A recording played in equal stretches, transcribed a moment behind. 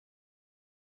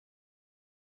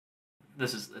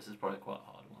This is probably quite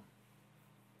a hard one.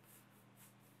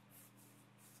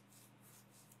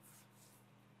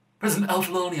 President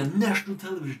Al-Fulani on national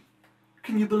television.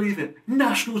 Can you believe it?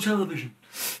 National television.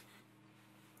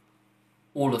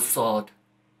 All Assad.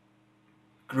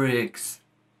 Griggs.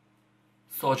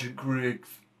 Sergeant Griggs.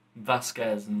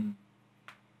 Vasquez and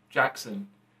Jackson.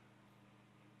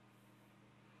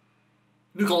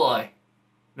 Nikolai.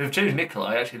 They've changed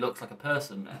Nikolai. He actually looks like a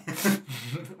person now.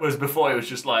 Whereas before it was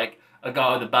just like a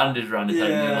guy with a bandage around his head.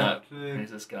 Yeah, Like,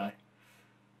 who's this guy?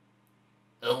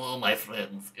 Hello, my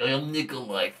friends. I am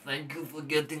Nikolai. Thank you for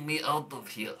getting me out of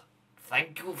here.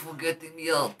 Thank you for getting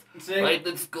me out. See, Right,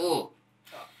 let's go.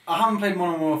 I haven't played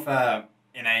Modern Warfare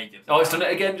in ages. Oh, it's done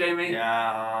it again, Jamie?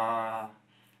 Yeah.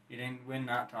 You didn't win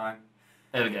that time.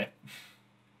 There we go.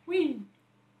 Whee!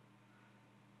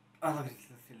 Oh, look at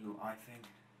this little eye thing.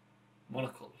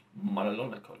 Monocle.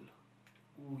 Monocle.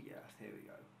 Oh, yes, here we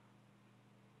go.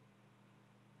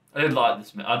 I did like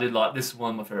this. I did like this. Is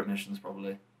one of my favourite missions,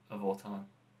 probably, of all time.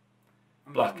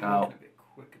 I'm Blackout. a bit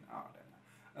quick and out,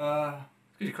 I don't know.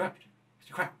 It's because you crouched. Because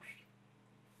you crouched.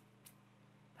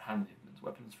 Hand movements,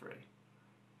 weapons free.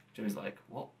 Jimmy's like,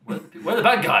 what? Where are the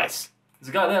bad guys? There's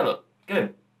a guy there, look. Get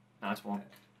him. Nice one.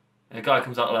 And a guy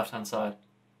comes out the left-hand side.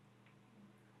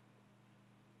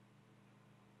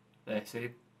 There, see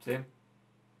him? See him?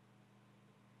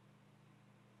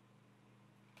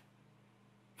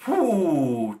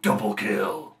 Whoo! Double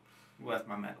kill! Where's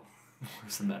my medal?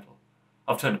 Where's the medal?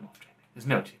 I've turned him off, Jamie. There's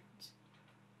no achievements.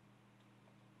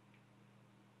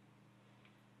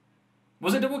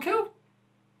 Was it double kill?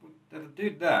 There's a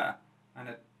dude there, and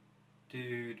a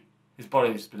dude... His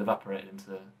body's been evaporated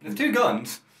into... There's two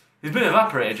guns. He's been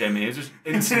evaporated, Jamie. He's just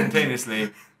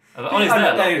instantaneously... Oh, he's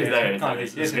there. Look. He's there. He's there.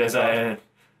 He's just going to say,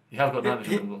 you have got damage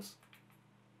levels.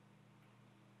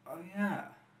 Oh, yeah.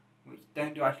 Which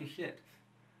don't do actually shit.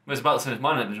 Well, it's about the same as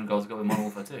my night vision goals got with Modern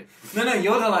Warfare 2. No,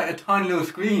 yours are like a tiny little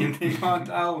screen. You can't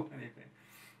tell anything.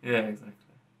 Yeah, exactly.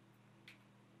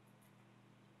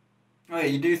 Oh, yeah,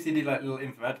 you do see the like little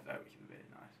infrared though, which is really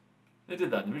nice. They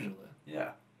did that in the original, though.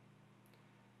 Yeah.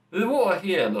 The water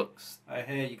here looks... I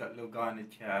hear you got a little guy in the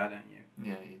chair, don't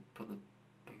you? Yeah, you put the...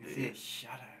 You can see a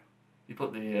shadow. You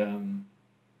put the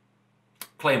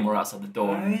claymore outside the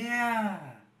door. Oh, yeah.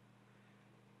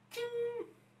 Ding!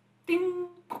 Ding!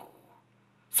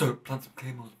 So, plant some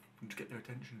claymores to get their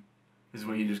attention. This is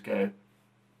where you just go...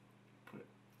 Put it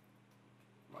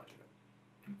Right.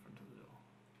 in front of the door.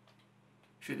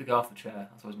 Shoot the guy off the chair.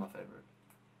 That's always my favourite.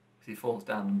 Because he falls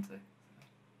down into...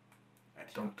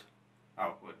 Don't.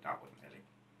 Oh, well, that wasn't really.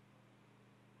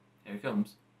 Here he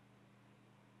comes.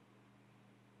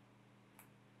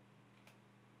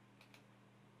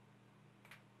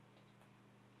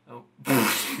 Oh. We've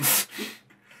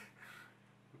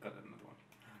got another one.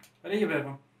 Ready, you better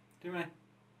one. Do me.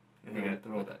 Yeah,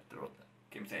 they're all there. They're all there.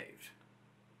 Game saved.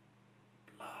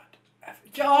 Blood.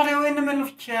 Oh, they were in the middle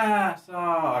of chess. Oh,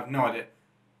 I have no idea.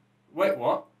 Wait,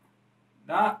 what?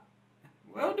 That?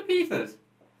 Where are the pieces?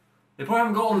 They probably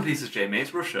haven't got all the pieces, Jamie.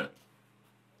 It's Russia.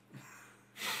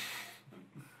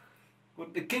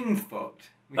 What, the king's fucked.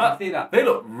 We can see that. They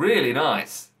look really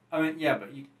nice. I mean, yeah,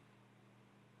 but you...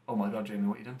 Oh my god, Jamie,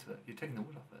 what have you done to it? You've taken the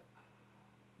wood off it.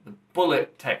 The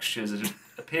bullet textures are just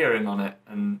appearing on it,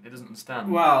 and it doesn't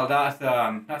understand. Well,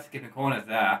 that's skipping corners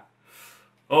there.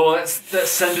 Oh, let's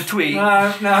send a tweet.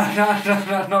 No,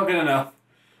 that's not good enough.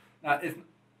 That isn't...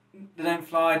 They don't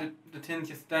fly, the tins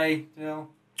just stay still.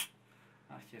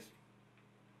 That's just...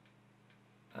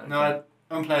 Okay. No,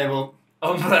 unplayable.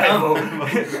 Unplayable.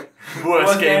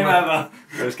 Worst game ever.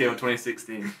 Worst game of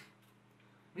 2016. Where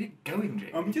are you going,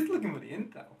 Jamie? I'm just looking for the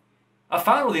intel. I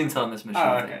found all the intel in this mission. Oh,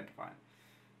 I okay, think. fine.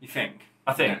 You think?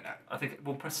 I think. I don't know. I think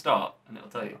we'll press start and it'll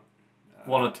tell you.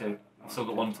 One or two. I've still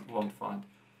got one to find.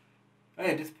 Oh, yeah,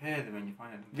 it disappears when you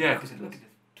find it. Yeah, because look at this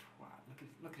twat.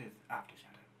 Look at his after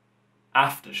shadow.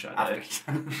 After shadow. After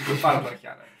shadow. 5 o'clock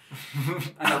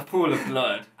shadow. And a pool of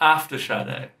blood. After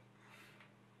shadow.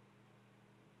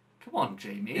 Come on,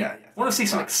 Jamie. Yeah. I want to see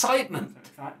some excitement. Some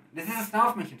excitement. This is a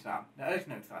stealth mission, Sam. There is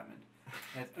no excitement.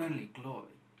 There's only glory.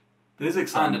 There's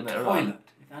excitement And a there. toilet. Right?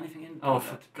 Is there anything in the Oh, toilet?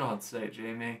 for God's sake,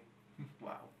 Jamie.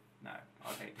 Well, no.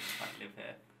 I'll take this if I live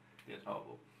here. It's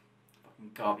horrible.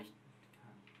 Fucking garbage.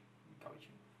 Garbage.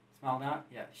 Smell that?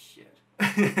 Yeah, shit.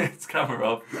 It's camera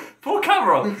off. Poor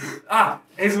camera off.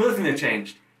 Here's another thing that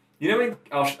changed. You know when...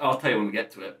 I'll tell you when we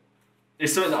get to it.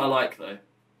 It's something that I like, though.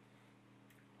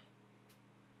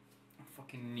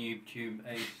 Fucking noob tube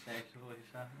 8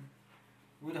 647.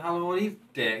 Who the hell are all these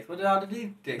dicks? What the hell did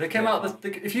these dicks? They came out...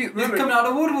 if you They're remember, coming out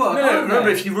of the woodwork. no, remember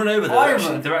if you run over them,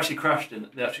 Firemen. they're actually crashed in.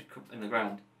 They're actually in the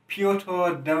ground. Pure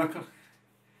Democrat.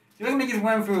 you reckon they just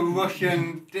went through a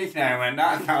Russian dictionary and went,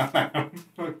 that sounds like a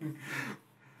fucking...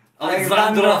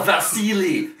 Alexander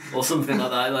Vasily or something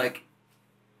like that, like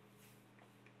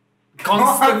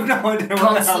Konstantin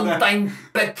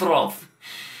Petrov.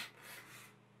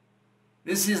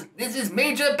 This is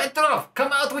Major Petrov.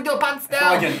 Come out with your pants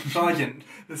down. Sergeant.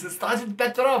 This is Sergeant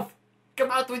Petrov.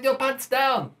 Come out with your pants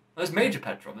down. That's Major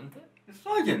Petrov, isn't it? It's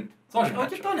Sergeant. Sergeant I've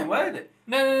just done it. Where is it?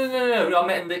 No. I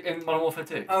meant in Modern Warfare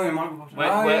 2. Oh, in Modern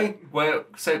Warfare 2. Where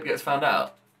Soap gets found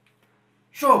out.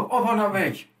 Sure, up on that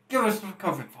ridge. Give us some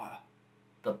covering fire.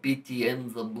 The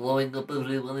BTNs are blowing up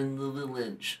everyone in the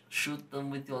village. Shoot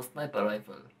them with your sniper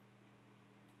rifle.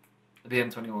 The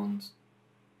BM-21s.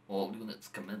 All units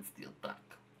commence the attack.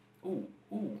 Ooh,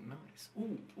 nice.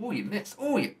 Ooh, you missed.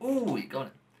 Ooh, you got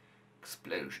it.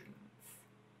 Explosions.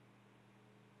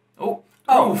 Oh.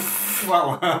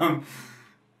 Well,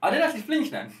 I didn't actually flinch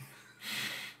then.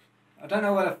 I don't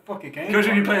know where the fuck it came from. Because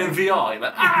when you're playing in VR, you're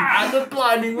like, the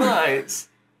blinding lights.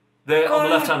 They're on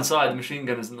the left-hand side, the machine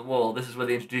gun is in the wall. This is where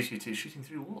they introduce you to shooting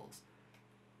through walls.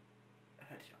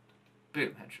 Headshot.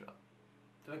 Boom, headshot.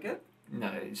 Did I get? No,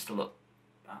 he's still up.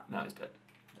 Ah. Now he's dead.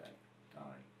 Die.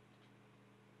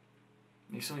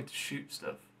 You still need to shoot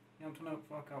stuff. Yeah, I'm trying to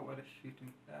work out where they're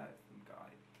shooting. There's some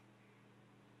guy.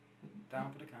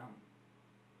 Down for the count.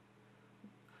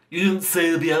 You didn't say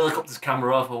there'd be helicopters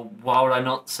camera off, or why would I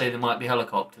not say there might be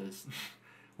helicopters?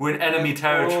 We're in enemy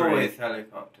territory. Always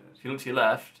helicopters. If you look to your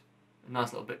left, a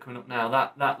nice little bit coming up now.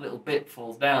 That little bit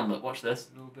falls down. Look, watch this.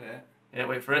 A little bit. Yeah,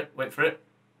 wait for it.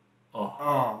 Oh.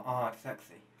 Oh, it's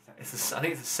sexy. I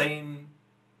think it's the same.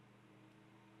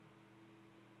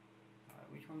 Right,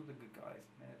 which ones are the good guys?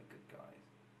 They're the good guys.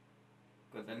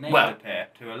 Because the names appear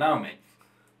to allow me.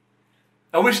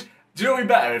 I wish. Do you know what would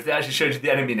be better if they actually showed you the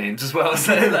enemy names as well?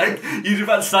 So like you'd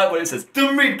about to start when it says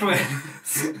Dmitry,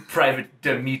 Private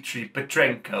Dmitry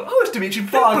Petrenko. Oh, it's Dmitry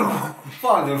Petrenko.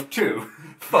 Father of two.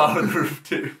 Father of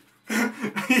two. Oh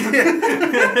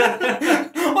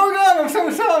God, I'm so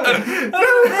sorry.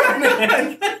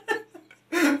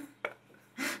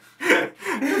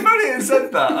 It's funny you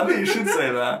said that. I think you should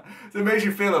say that. So it makes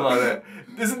you feel about it.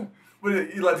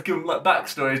 You like to give them like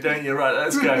backstories, don't you? Right,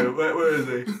 let's go. Where is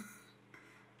he?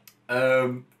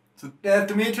 So there's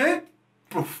Dmitry.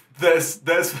 There's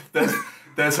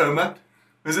Homer.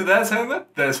 Is it there's Homer?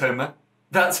 There's Homer.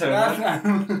 That's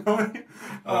Homer.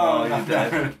 Oh, you're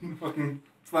dead. Fucking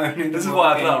this is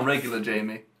why I play on regular,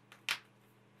 Jamie.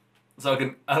 So I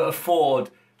can afford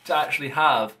to actually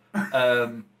have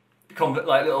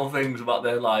like little things about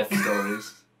their life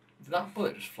stories. Did that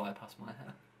bullet just fly past my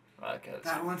head? Right, okay.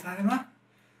 That one's Homer.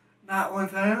 That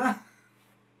one's Homer.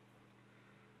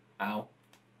 Ow.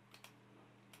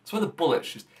 That's where the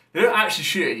bullets just... They don't actually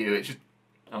shoot at you, it's just...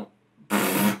 Oh.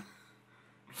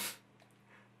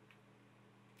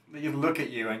 They just look at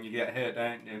you and you get hit,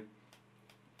 don't you?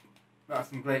 That's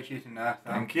some great shooting there. So.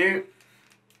 Thank you.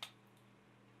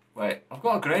 Wait, I've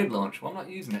got a grenade launcher, why am I not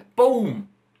using it? Boom!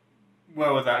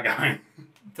 Where was that going? I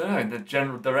don't know, in the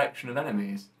general direction of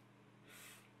enemies.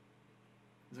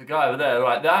 There's a guy over there,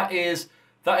 right, that is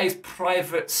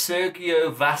Private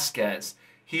Sergio Vasquez.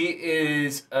 He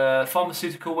is a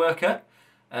pharmaceutical worker.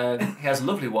 He has a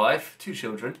lovely wife, 2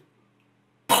 children.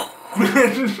 Oh,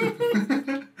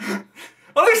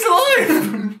 he's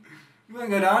alive! You won't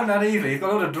go down that easily. He's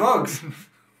got a lot of drugs.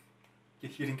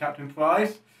 You're shooting Captain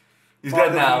Price. He's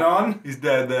dead now. He's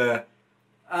dead there.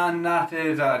 And that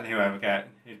is whoever.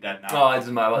 He's dead now. Oh, it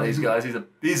doesn't matter about these guys.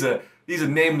 These are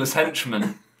nameless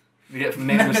henchmen. You get from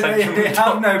nameless henchmen. They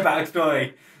have no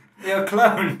backstory. They're a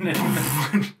clone.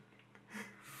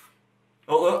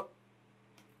 Oh, look.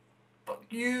 Fuck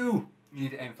you. You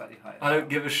need to aim slightly higher. I don't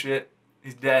give a shit.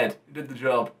 He's dead. He did the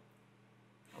job.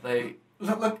 Are they...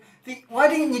 Look. See, why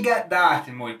didn't you get that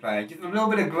in multiplayer? Just a little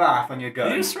bit of graph on your gun.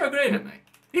 Did you just throw a grenade at me?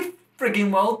 He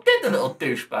frigging well did, the little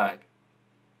douchebag.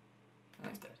 Oh,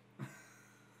 he's dead.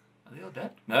 Are they all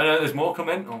dead? No, there's more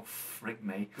coming. Oh, frig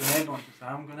me. Grenade launcher,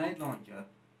 Sam. Grenade launcher.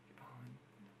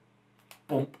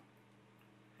 Bump.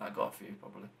 That got a few,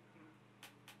 probably.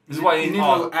 This is why you need a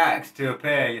little X to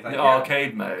appear. Like, the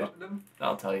arcade mode.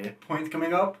 That'll tell you. Points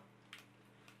coming up.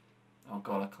 Oh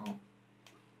god, I can't.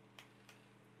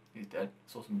 He's dead.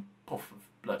 Saw some puff of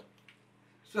blood.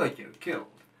 Sergio killed.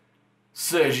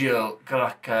 Sergio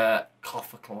Karakoff.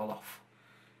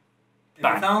 If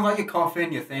it sounds like you're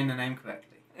coughing, you're saying the name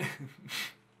correctly.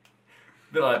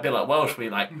 bit like Welsh, where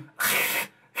you like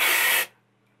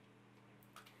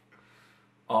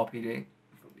RPD.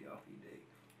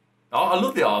 Oh, I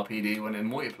love the RPD when in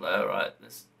multiplayer, right?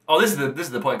 This is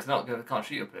the point, because I can't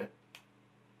shoot up here.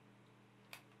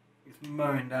 It's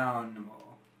mowing down them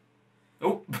all.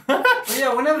 Oh, But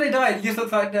yeah, whenever they die, it just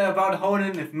looks like they're about to hold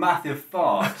in this massive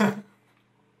fart.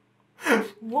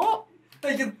 What?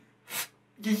 Like you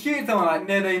shoot someone like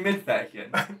near the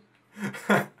midsection, and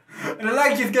the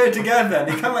legs just go together. And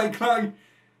they kind of like climb.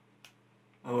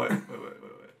 Oh wait.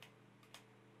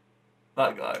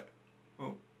 That guy.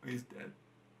 Oh, he's dead.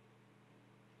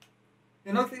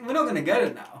 We're not gonna get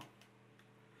it now.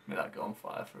 May that go on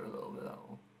fire for a little bit.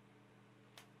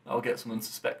 I'll get some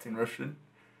unsuspecting Russian.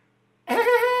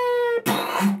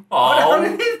 How Oh,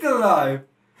 is he still alive?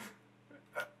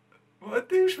 what a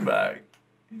douchebag!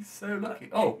 He's so lucky.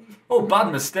 Oh,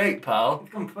 bad mistake, pal. He's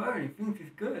gone prone. He thinks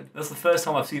he's good. That's the first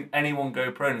time I've seen anyone go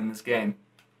prone in this game.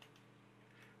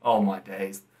 Oh my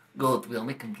days. Good, we are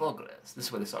making progress. This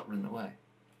is where they start running away.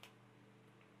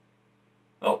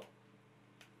 Oh.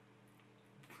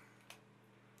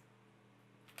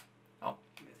 Oh,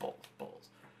 balls.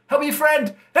 Help me,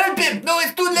 friend! Help him! No,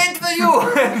 it's too late for you!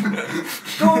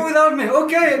 Go without me.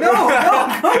 Okay, no,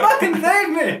 come back and save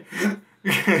me.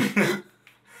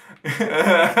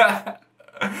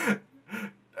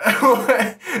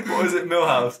 What was it,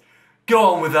 Millhouse?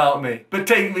 Go on without me, but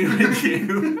take me with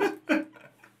you.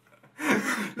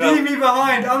 Leave me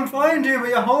behind. I'm trying to, but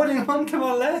you're holding on to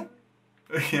my leg.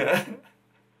 Yeah.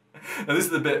 Now this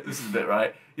is the bit,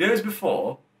 right? You know, as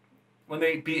before, when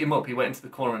they beat him up, he went into the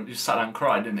corner and just sat down and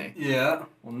cried, didn't he? Yeah.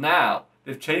 Well, now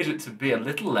they've changed it to be a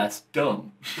little less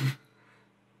dumb.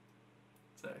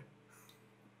 So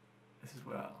this is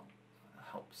where I'll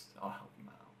help him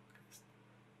out.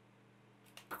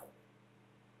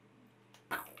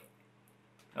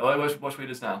 Oh, watch what he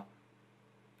does now.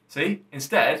 See?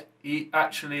 Instead, he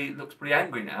actually looks pretty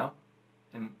angry now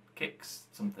and kicks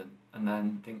something and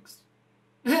then thinks...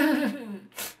 and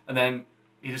then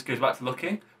he just goes back to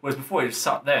looking. Whereas before he just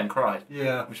sat there and cried.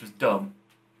 Yeah. Which was dumb.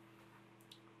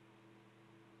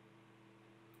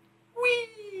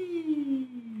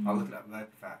 Whee! Oh, look at that red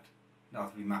fact. That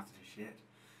was remastered as shit.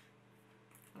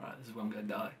 Alright, this is where I'm going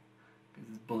to die. Because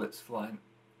there's bullets flying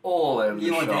all over the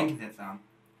You shop. want thinking it, Sam?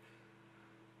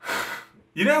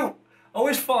 You know, I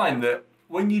always find that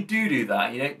when you do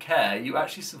that, you don't care, you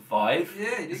actually survive.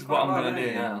 Yeah, This is what I'm going to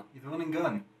do now. He's running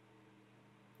gun.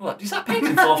 What? Is that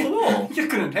painting fall off the wall? You just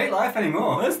couldn't take life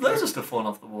anymore. There's loads of stuff falling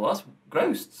off the wall. That's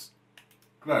ghosts.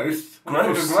 Gross.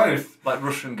 Gross. Gross. Like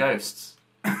Russian ghosts.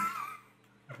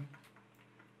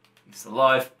 He's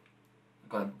alive.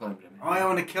 Got him, Jimmy. I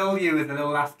want to kill you with a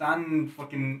little last stand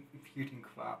fucking shooting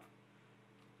crap.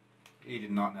 He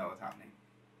did not know what was happening.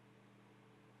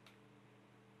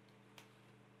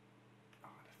 Oh,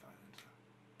 the silence.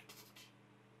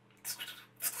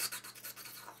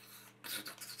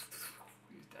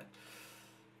 He's dead.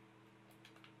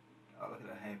 Oh, look at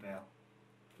the hay bale.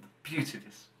 Beauty of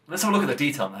this. Let's have a look at the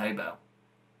detail on the hay bale.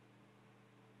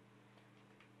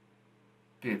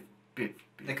 Beautiful.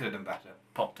 They could have done better.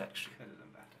 Pop texture. Could have done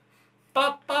better.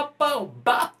 Bop, bop, bop,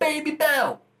 bop, baby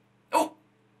bell. Oh!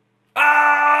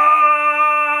 Ah!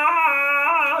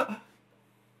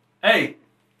 Hey,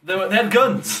 they had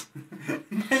guns.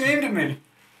 They aimed at me.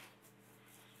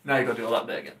 Now you got to do all that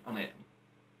bit again. On it.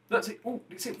 Let's see. Oh,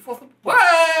 you see it before them?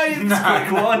 Way!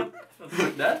 Quick one. That's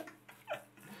good there.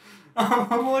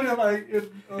 I'm wondering, like...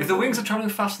 If the wings are travelling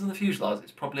faster than the fuselage,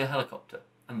 it's probably a helicopter,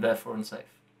 and therefore unsafe.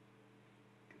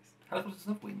 Helicopters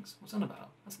have wings. What's that about?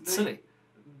 That's silly.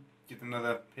 Just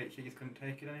another picture, you just couldn't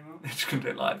take it anymore? They just couldn't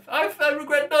do it live. I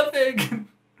regret nothing! That's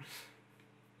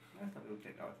not a little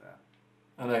dick that was there.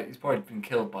 I know, he's probably been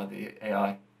killed by the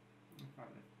AI.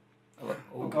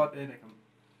 Oh god, there they come.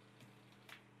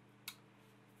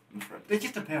 They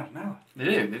just appear out of nowhere. They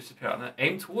do, they just appear out there.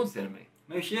 Aim towards the enemy.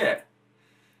 No shit.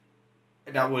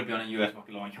 That would be on a US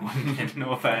rocket launcher, wouldn't it?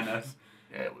 No fairness.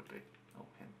 Yeah, it would be. Oh,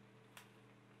 him.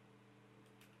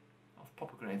 I'll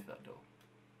pop a grenade through that door.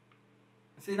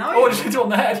 See, now Oh, I just hit it on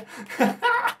the head!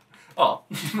 Oh.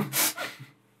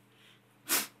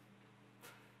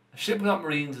 A ship without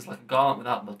marines is like a garment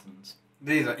without buttons.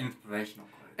 These are inspirational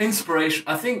quotes. Inspiration.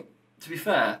 I think, to be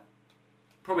fair,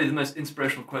 probably the most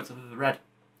inspirational quotes I've ever read.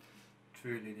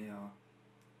 Truly they are.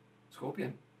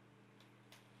 Scorpion.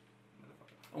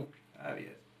 Oh. There he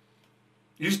is.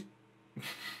 You just...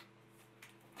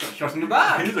 Shot in the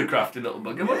back! He's a crafty little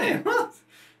bugger, wasn't he? What?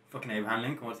 Fucking Abraham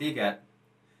Lincoln, what's he get?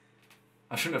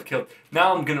 I shouldn't have killed...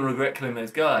 Now I'm going to regret killing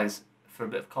those guys for a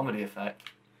bit of comedy effect.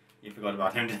 You forgot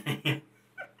about him, didn't you?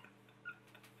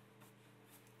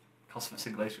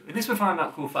 Cosmic Glacier. At least we're finding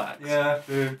out cool facts. Yeah,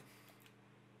 true.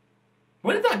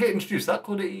 When did that get introduced? That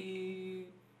called it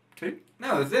E2?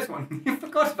 No, it's this one. You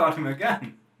forgot about him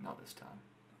again. Not this time.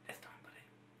 This time, buddy.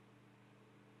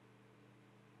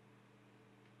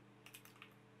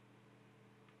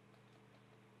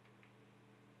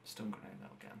 Stun grenade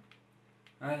that again.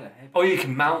 Oh, yeah. Oh, you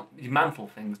can mantle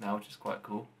things now, which is quite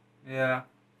cool. Yeah.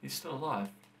 He's still alive.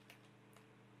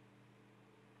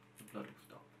 The blood will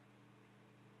stop.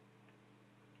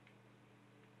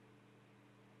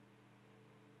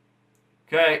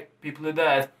 Okay, people are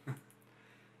dead.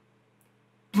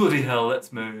 Bloody hell,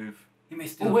 let's move. He may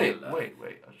still Oh, be wait, alive.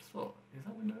 wait. I just thought, is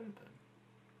that window open?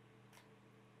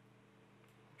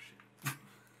 Oh, shit.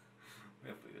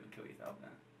 Hopefully you're going to kill yourself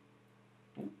then.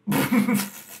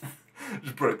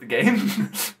 Just broke the game.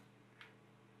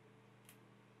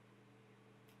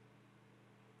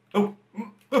 Oh.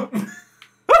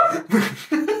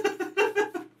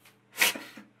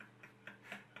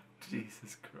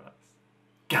 Jesus Christ.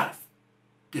 Gareth,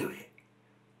 do it.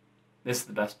 This is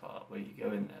the best part, where you go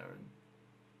in there and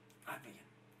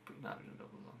put your nitrogen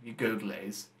doubles on. You go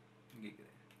glaze.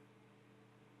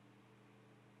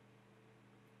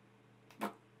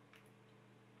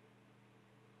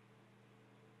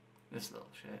 This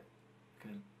little shit.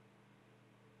 Can...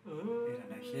 They don't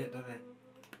know shit, do they?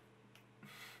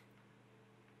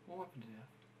 What weapon do you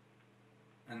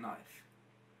have? A knife.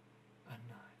 A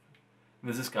knife. And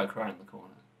there's this guy crying in the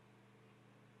corner.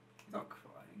 He's not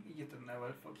crying, he just doesn't know where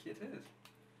the fuck shit is.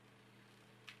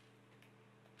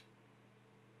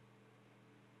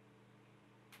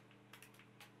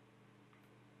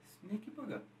 Sneaky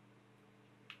bugger.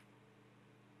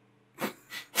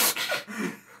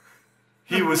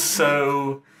 He was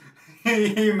so...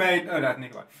 he made... Oh, that's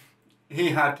Nikolai. He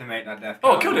had to make that death.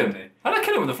 Oh, I killed him. How did I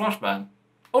kill him with a flashbang?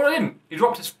 Oh, I didn't. He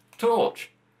dropped his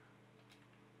torch.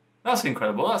 That's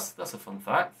incredible. That's a fun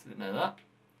fact. Didn't know that.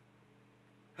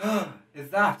 Is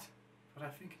that what I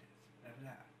think it is? Over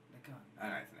there. The gun. Oh,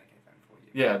 no, it's an AK-7 for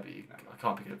you. Yeah, but I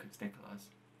can't pick it up because it's Nikolai's.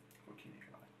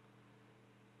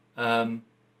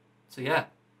 So yeah.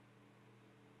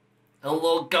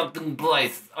 Hello, Captain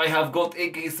Blythe. I have got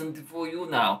AK-70 for you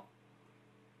now.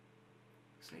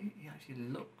 See, he actually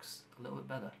looks a little bit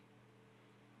better.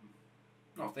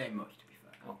 Not saying much, to be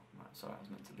fair. Oh, right, sorry, I was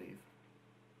meant to leave.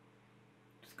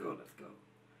 Let's go, let's go.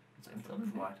 Is it Intel?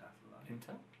 White House alive.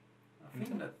 Intel? I think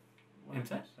Intel? that's one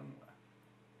Intel? somewhere.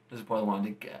 This is probably the one I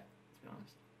did get, to be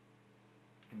honest.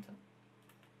 Intel.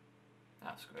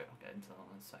 That's great, I'll get Intel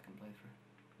on the second playthrough.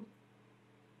 Cool.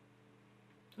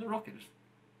 Is it a rocket just...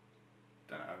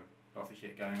 Don't know. Lots of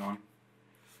shit going on.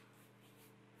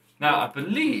 Now, I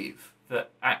believe that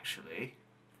actually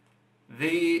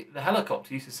the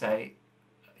helicopter used to say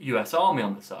US Army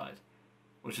on the side,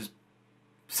 which is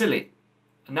silly.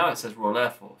 And now it says Royal Air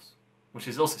Force, which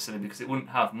is also silly because it wouldn't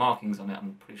have markings on it,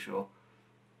 I'm pretty sure.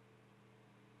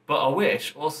 But I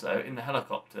wish also in the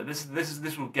helicopter, this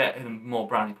will get him more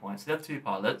brownie points. The other two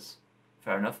pilots,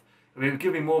 fair enough, it would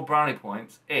give me more brownie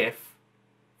points if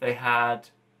they had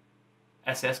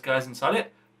SS guys inside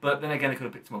it, but then again, I could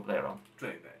have picked them up later on.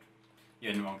 True, but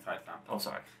you're in the wrong side, Sam. Oh,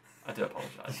 sorry. I do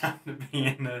apologise. You have to be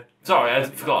in the... Sorry, I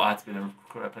forgot I had to be in the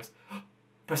correct place.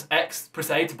 Press X,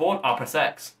 press A to board, I'll press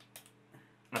X.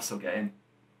 And I still get in.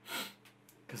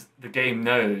 Because the game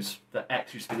knows that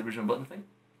X used to be the original button thing.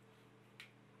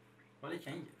 Why did they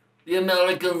change it? The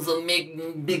Americans are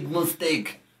making big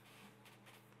mistake.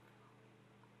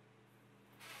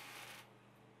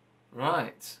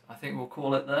 Right, I think we'll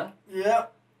call it there. Yeah.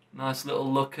 Nice little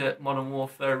look at Modern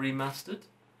Warfare Remastered.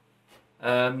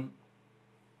 I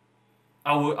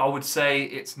would say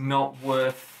it's not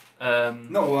worth...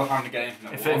 not worth having to get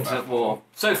Infinite War.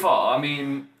 So far, I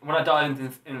mean, when I dive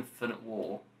into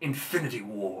Infinity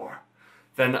War,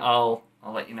 then I'll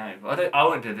let you know. But I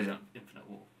won't do a video on Infinite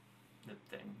War. The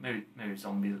thing. Maybe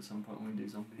zombies at some point when we do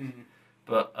zombies. Mm-hmm.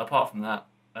 But apart from that,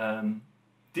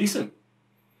 decent.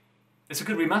 It's a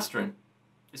good remastering.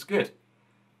 It's good.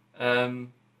 I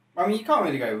mean, you can't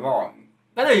really go wrong.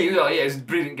 I know it's a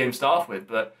brilliant game to start off with,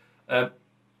 but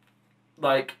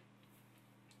like,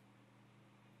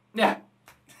 yeah.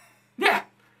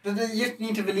 Does it just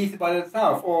need to release it by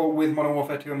itself, or with Modern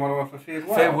Warfare 2 and Modern Warfare 3 as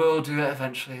well? They will do it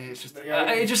eventually. It's just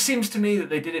it just seems to me that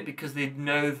they did it because they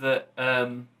know that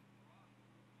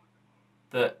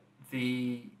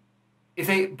if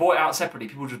they bought it out separately,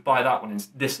 people would just buy that one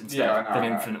instead than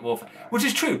Infinite Warfare, which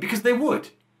is true because they would.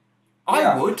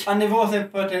 I would. And they've also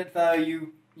put it so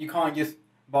you can't just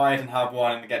buy it and have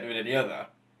one and get rid of the other.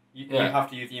 You have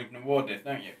to use the Infinite War disc,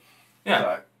 don't you? Yeah.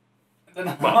 So, they're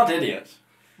not idiots.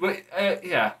 But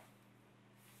yeah.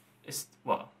 It's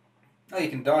well. No, you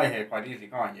can die here quite easily,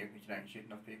 can't you? If you don't shoot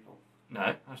enough people. No,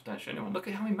 I just don't shoot anyone. Look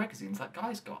at how many magazines that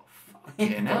guy's got.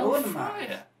 Fucking hell,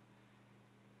 fire.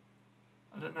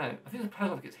 I don't know. I think the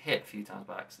pilot gets hit a few times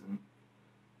by accident.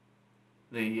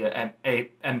 The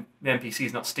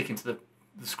NPC's not sticking to the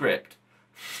script.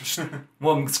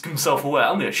 One's self-aware.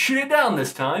 I'm gonna shoot it down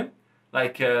this time.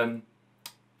 Like thingy.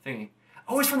 I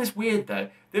always find this weird though.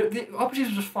 The RPGs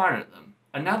were just firing at them,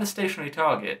 and now they're stationary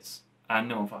targets, and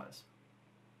no one fires.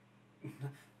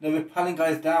 No, we're piling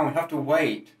guys down. We have to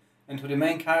wait until the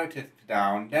main character's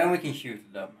down, then we can shoot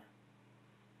at them.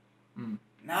 Mm.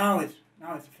 Now it's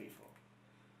a free for all.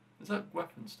 Is that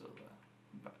weapon still there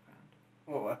in the background?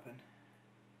 What weapon?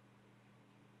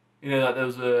 You know, like there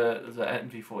was a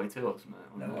MV42 or something.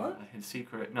 No what? His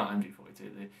secret, not MV42,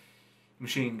 the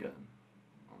machine gun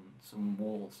on some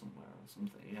wall somewhere or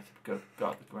something. You have to go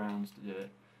up the grounds to do it.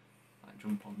 Like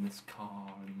jump on this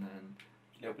car and then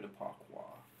A little bit of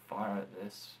parkour. fire at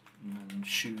this and then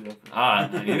shoot up. I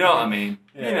don't know. You know what I mean?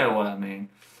 Yeah. You know what I mean.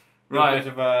 A Right.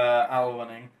 bit of owl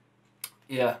running.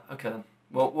 Yeah. Okay then.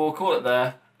 Well, we'll call it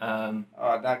there. Oh,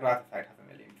 that glass effect hasn't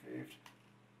really improved.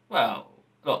 Well,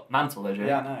 look, mantle there, Jay.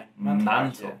 Yeah, I know.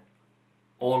 Mantle. Yeah.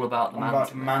 All about the I'm mantle. about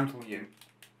to mantle you.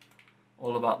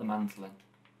 All about the mantling.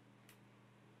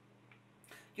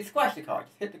 You squash the car,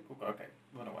 just hit the... Okay,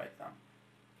 run away, Sam.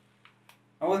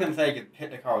 I was going to say just hit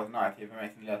the car with a knife if it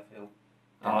makes me less ill.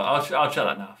 I'll check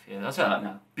that now. Yeah, I'll check that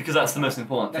now. Because that's the most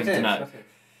important thing to know. That's it.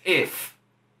 If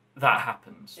that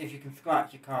happens. If you can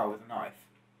scratch your car with a knife.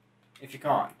 If you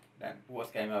can't, then what's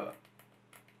game over?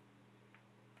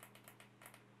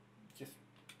 Just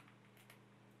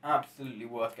absolutely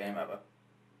worst game ever.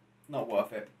 Not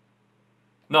worth it.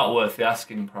 Not worth the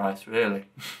asking price, really.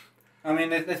 I mean,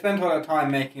 they spent all that time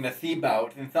making a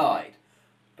seatbelt inside,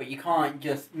 but you can't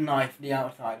just knife the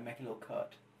outside and make a little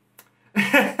cut.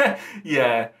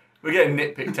 Yeah, we're getting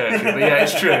nitpick territory, but yeah,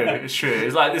 it's true. It's true.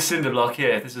 It's like this cinder block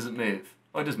here. If this doesn't move,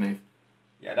 oh, it does move.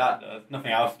 Yeah, that does.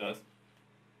 Nothing else does.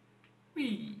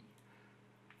 Whee.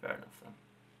 Fair enough then.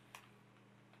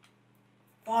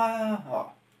 Fire.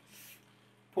 Oh.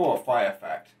 Poor fire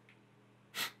effect.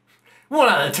 1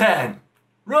 out of 10.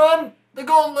 Run the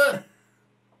gauntlet.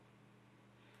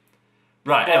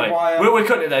 Right. Anyway, we're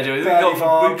cutting it there, Joey.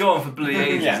 We've gone for bloody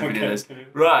ages Yeah, if we do okay. this.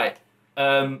 Right.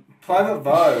 Private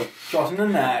bow. Shot in the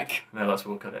neck. No, that's where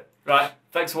we'll cut it. Right.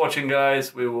 Thanks for watching,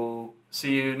 guys. We will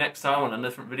see you next time on a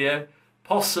different video.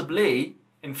 Possibly,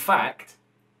 in fact,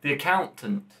 the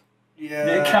accountant. Yeah.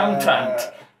 The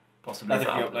accountant. Possibly. That's if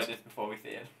if that you happens. upload this before we see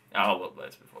it. I'll upload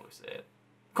this before we see it.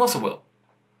 Of course I will.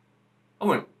 I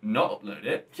won't not upload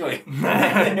it. Sure.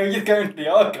 You're just going to the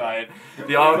archive.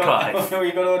 The archive.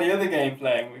 We've got all the other game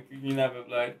playing you never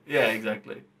upload. Yeah,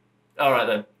 exactly.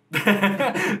 Alright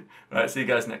then. Right, see you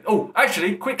guys next. Oh,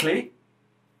 actually, quickly.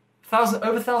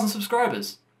 Over 1,000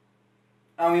 subscribers.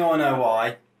 And we all know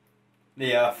why.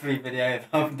 The 3 videos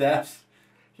of deaths.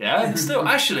 Yeah, and still,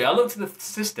 actually, I looked at the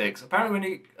statistics. Apparently, we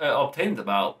only obtained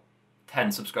about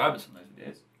 10 subscribers from those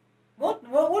videos. What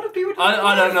do people do?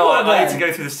 I don't know. I need to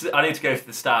go through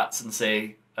the stats and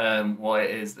see what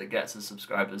it is that gets us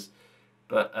subscribers.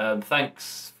 But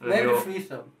thanks for Maybe your...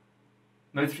 threesome.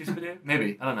 Maybe the threesome video?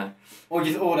 Maybe. I don't know. Or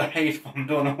just all the hate bombed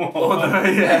on a wall.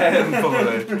 Yeah,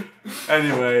 probably.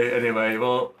 Anyway,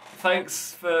 well,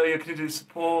 thanks for your continued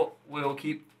support. We'll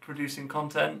keep producing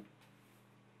content.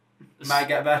 Might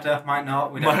get better, might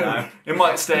not, we don't know. It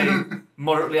might stay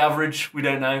moderately average, we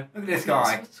don't know. Look at this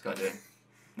guy. What's this guy doing?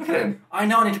 Look at him. I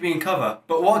know I need to be in cover,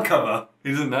 but what cover?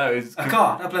 He doesn't know. A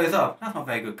car, that blows up. That's not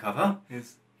very good cover.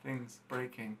 His thing's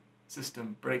breaking.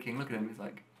 System breaking. Look at him. He's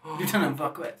like... Lieutenant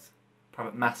Buckwitz.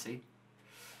 Private Massey.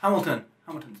 Hamilton's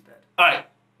dead. Alright.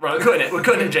 Right, we're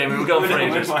cutting it, Jamie. We're going for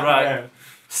ages. Right.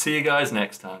 See you guys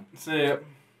next time. See ya.